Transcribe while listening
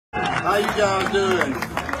How you guys doing?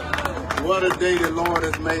 What a day the Lord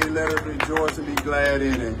has made. Let us rejoice and be glad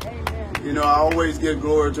in it. You know, I always give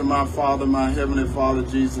glory to my Father, my Heavenly Father,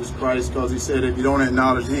 Jesus Christ, because he said if you don't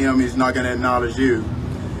acknowledge him, he's not going to acknowledge you.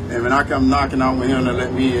 And when I come knocking out with him to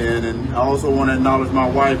let me in, and I also want to acknowledge my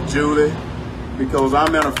wife, Julie, because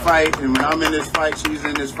I'm in a fight, and when I'm in this fight, she's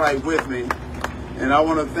in this fight with me. And I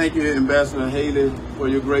want to thank you, Ambassador Haley, for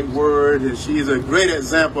your great word. And she's a great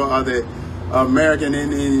example of the American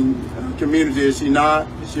Indian community, is she not?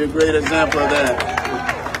 She's a great example of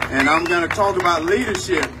that. And I'm going to talk about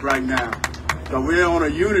leadership right now, because we're on a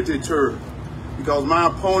unity tour. Because my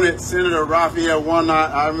opponent, Senator Raphael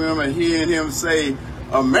Warnock, I remember hearing him say,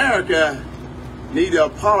 America need to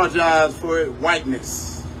apologize for its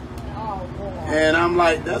whiteness. And I'm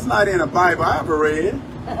like, that's not in the Bible I've read.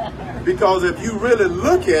 Because if you really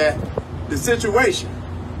look at the situation,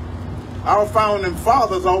 our founding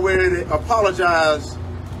fathers already apologized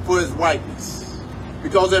for his whiteness.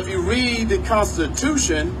 Because if you read the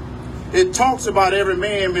Constitution, it talks about every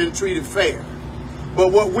man being treated fair.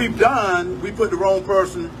 But what we've done, we put the wrong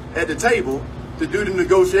person at the table to do the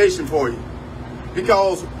negotiation for you.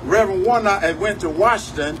 Because Reverend Warnock had went to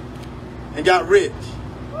Washington and got rich.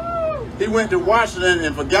 He went to Washington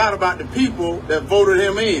and forgot about the people that voted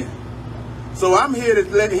him in. So I'm here to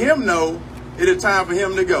let him know it is time for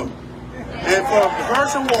him to go. And for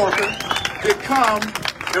Herschel Walker to come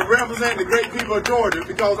and represent the great people of Georgia,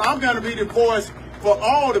 because I'm going to be the voice for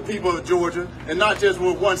all the people of Georgia and not just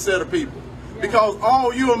with one set of people. Because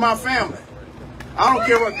all you are my family. I don't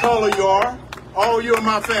care what color you are, all you are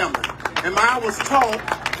my family. And I was taught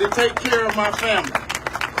to take care of my family.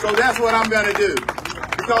 So that's what I'm going to do.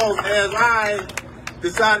 Because as I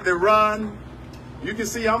decided to run, you can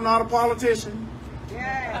see I'm not a politician.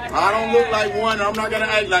 I don't look like one. I'm not going to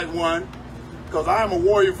act like one. Because I am a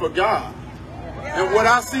warrior for God. And what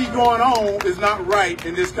I see going on is not right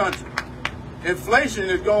in this country. Inflation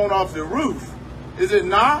is going off the roof. Is it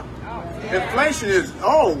not? Inflation is,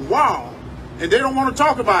 oh, wow. And they don't want to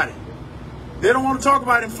talk about it. They don't want to talk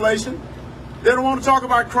about inflation. They don't want to talk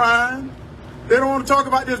about crime. They don't want to talk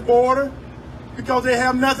about this border because they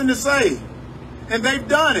have nothing to say. And they've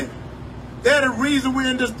done it. They're the reason we're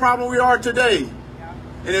in this problem we are today.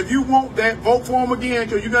 And if you want that, vote for them again,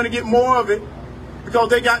 because you're going to get more of it, because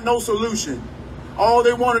they got no solution. All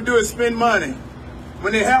they want to do is spend money.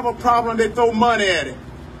 When they have a problem, they throw money at it.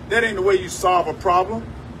 That ain't the way you solve a problem.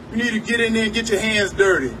 You need to get in there and get your hands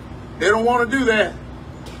dirty. They don't want to do that.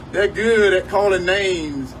 They're good at calling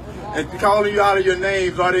names and calling you out of your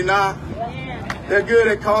names, are they not? They're good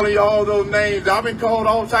at calling you all those names. I've been called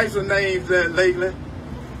all types of names lately,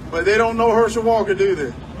 but they don't know Herschel Walker, do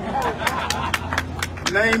they?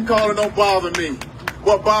 Name calling don't bother me.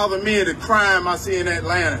 What bothers me is the crime I see in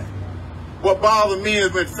Atlanta. What bothers me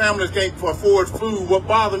is when families can't afford food. What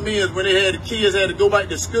bothers me is when the kids had to go back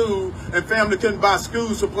to school and family couldn't buy school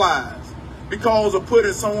supplies because of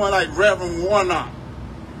putting someone like Reverend Warnock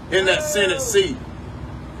in that Senate seat.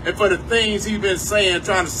 And for the things he's been saying,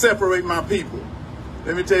 trying to separate my people.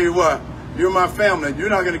 Let me tell you what, you're my family. You're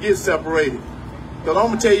not going to get separated. Because I'm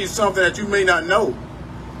going to tell you something that you may not know.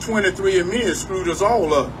 23andMe has screwed us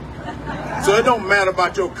all up. So it don't matter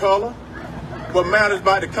about your color. What matters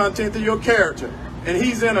about the content of your character. And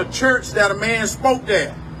he's in a church that a man spoke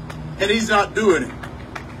there. And he's not doing it.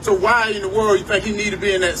 So why in the world you think he need to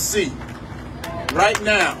be in that seat? Right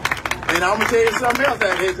now. And I'm going to tell you something else.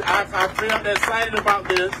 I felt excited about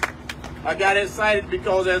this. I got excited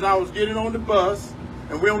because as I was getting on the bus,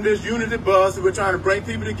 and we're on this unity bus, and we're trying to bring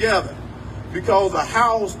people together. Because a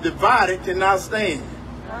house divided cannot stand.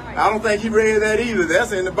 I don't think he read that either.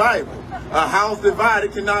 That's in the Bible. A house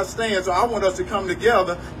divided cannot stand. So I want us to come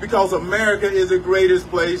together because America is the greatest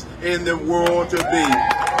place in the world to be.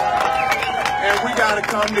 And we got to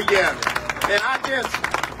come together. And I just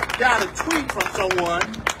got a tweet from someone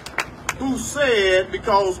who said,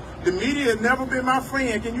 because the media has never been my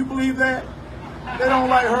friend, can you believe that? They don't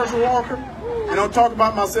like Herschel Walker. And I'll talk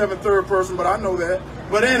about myself in third person, but I know that.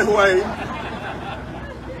 But anyway,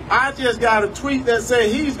 I just got a tweet that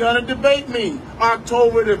said he's going to debate me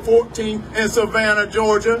October the 14th in Savannah,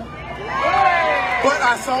 Georgia. But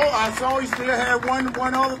I saw he still had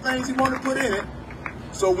one other things he wanted to put in it.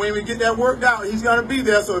 So when we get that worked out, he's going to be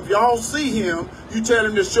there. So if y'all see him, you tell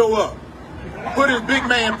him to show up. Put his big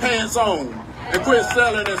man pants on and quit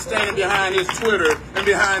selling and standing behind his Twitter and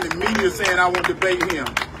behind the media saying I want to debate him.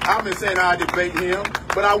 I've been saying I debate him,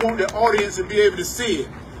 but I want the audience to be able to see it,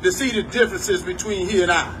 to see the differences between he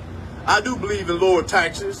and I. I do believe in lower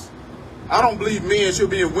taxes. I don't believe men should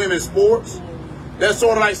be in women's sports. That's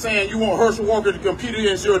sort of like saying you want Herschel Walker to compete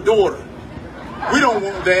against your daughter. We don't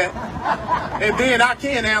want that. And then I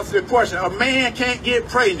can't answer the question. A man can't get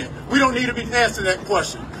pregnant. We don't need to be asking that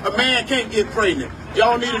question. A man can't get pregnant.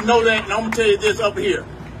 Y'all need to know that, and I'm going to tell you this up here.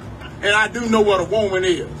 And I do know what a woman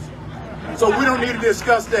is. So we don't need to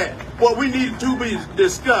discuss that. What we need to be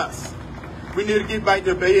discussed, we need to get back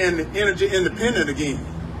to being energy independent again.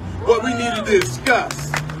 What we need to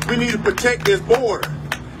discuss, we need to protect this border.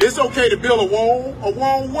 It's okay to build a wall. A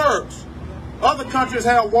wall works. Other countries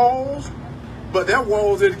have walls, but their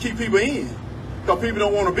walls are to keep people in, because people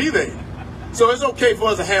don't want to be there. So it's okay for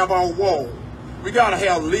us to have our wall. We got to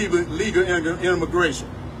have legal immigration.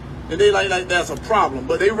 And they like that's a problem,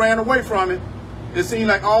 but they ran away from it. It seems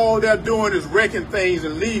like all they're doing is wrecking things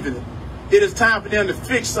and leaving it. It is time for them to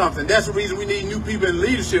fix something. That's the reason we need new people in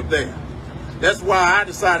leadership there. That's why I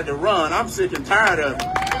decided to run. I'm sick and tired of it.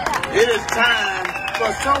 It is time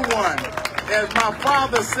for someone, as my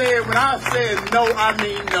father said, when I said no, I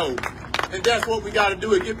mean no. And that's what we got to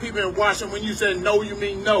do, is get people in Washington. When you say no, you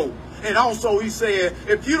mean no. And also he said,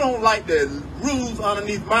 if you don't like the rules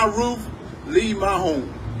underneath my roof, leave my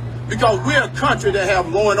home. Because we're a country that have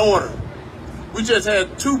law and order. We just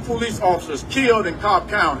had 2 police officers killed in Cobb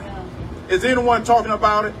County. Is anyone talking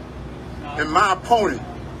about it? And my opponent,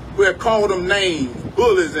 we have called them names,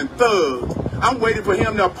 bullies and thugs. I'm waiting for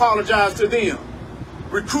him to apologize to them.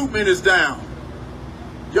 Recruitment is down.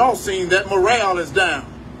 Y'all seen that morale is down.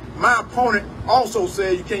 My opponent also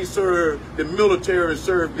said you can't serve the military and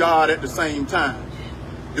serve God at the same time.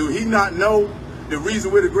 Do he not know the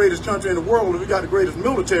reason we're the greatest country in the world is we got the greatest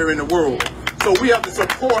military in the world? So we have to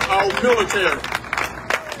support our military.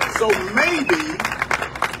 So maybe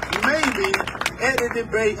at the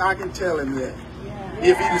debate I can tell him that.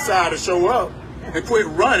 If he decides to show up and quit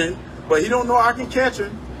running, but he don't know I can catch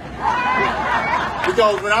him.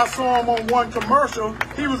 Because when I saw him on one commercial,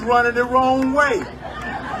 he was running the wrong way.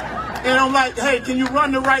 And I'm like, hey, can you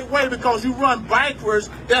run the right way? Because you run backwards,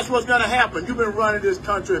 that's what's going to happen. You've been running this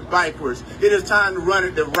country backwards. It is time to run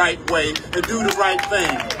it the right way and do the right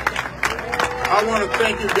thing. I want to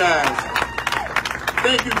thank you guys.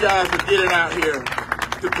 Thank you guys for getting out here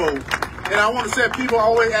to vote. And I want to say, people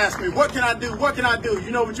always ask me, what can I do? What can I do?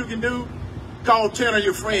 You know what you can do? Call 10 of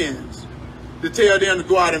your friends to tell them to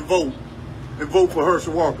go out and vote for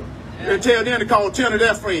Herschel Walker. And tell them to call 10 of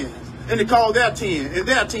their friends and to call their 10 and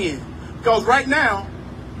their 10. Because right now,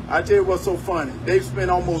 I tell you what's so funny. They've spent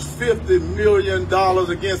almost $50 million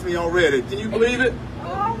against me already. Can you believe it?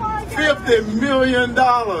 Oh my God. $50 million.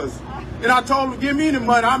 And I told them, give me the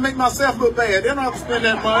money. I'll make myself look bad. They don't have to spend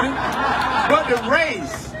that money. But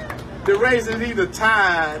the race is either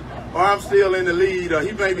tied or I'm still in the lead, or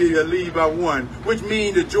he may be a lead by 1, which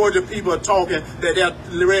means the Georgia people are talking that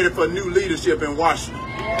they're ready for new leadership in Washington.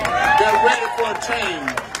 They're ready for a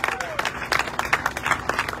change.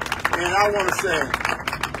 And I want to say,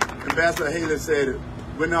 Ambassador Haley said it,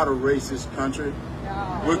 we're not a racist country.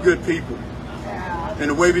 No. We're good people. Yeah. And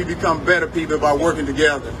the way we become better people by working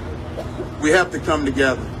together. We have to come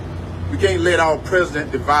together. We can't let our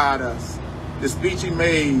president divide us. The speech he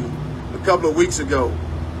made a couple of weeks ago,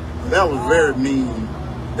 that was very mean.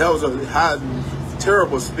 That was a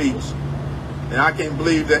terrible speech. And I can't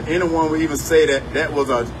believe that anyone would even say that that was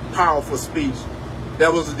a powerful speech.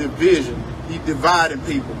 That was a division. He divided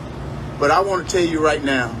people. But I want to tell you right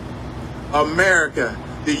now, America,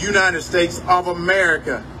 the United States of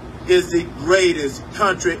America, is the greatest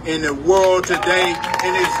country in the world today.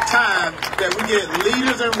 And it's time that we get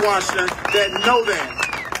leaders in Washington that know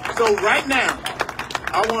that. So right now,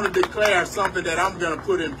 I want to declare something that I'm going to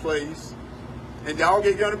put in place. And y'all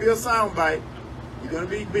get going to be a soundbite. You're going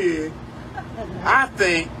to be big. I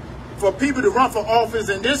think for people to run for office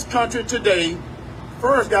in this country today,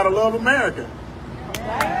 first got to love America.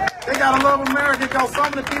 They got to love America because some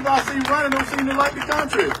of the people I see running don't seem to like the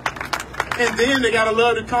country. And then they got to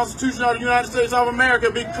love the Constitution of the United States of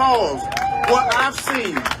America, because what I've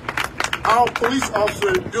seen, our police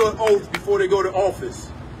officers do an oath before they go to office.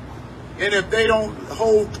 And if they don't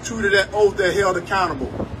hold true to that oath, they're held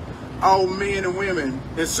accountable. Our men and women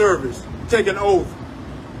in service take an oath.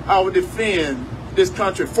 I will defend this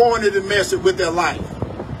country, foreign to domestic, with their life.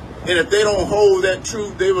 And if they don't hold that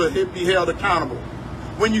truth, they will be held accountable.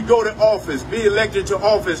 When you go to office, be elected to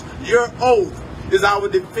office, your oath is I will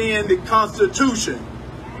defend the Constitution.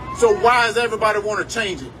 So why does everybody want to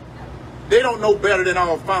change it? They don't know better than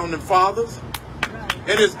our founding fathers.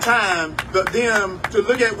 And it's time for them to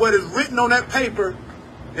look at what is written on that paper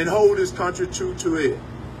and hold this country true to it.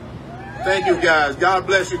 Thank you, guys. God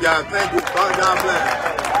bless you guys. Thank you. God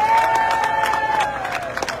bless.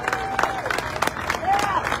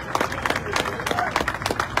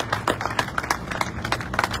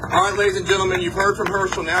 All right, ladies and gentlemen, you've heard from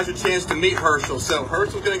Herschel. Now's your chance to meet Herschel. So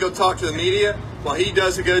Herschel's going to go talk to the media. While he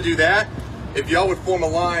does to go do that, if y'all would form a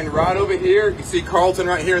line right over here, you see Carlton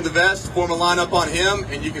right here in the vest, form a line up on him,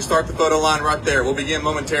 and you can start the photo line right there. We'll begin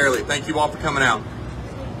momentarily. Thank you all for coming out.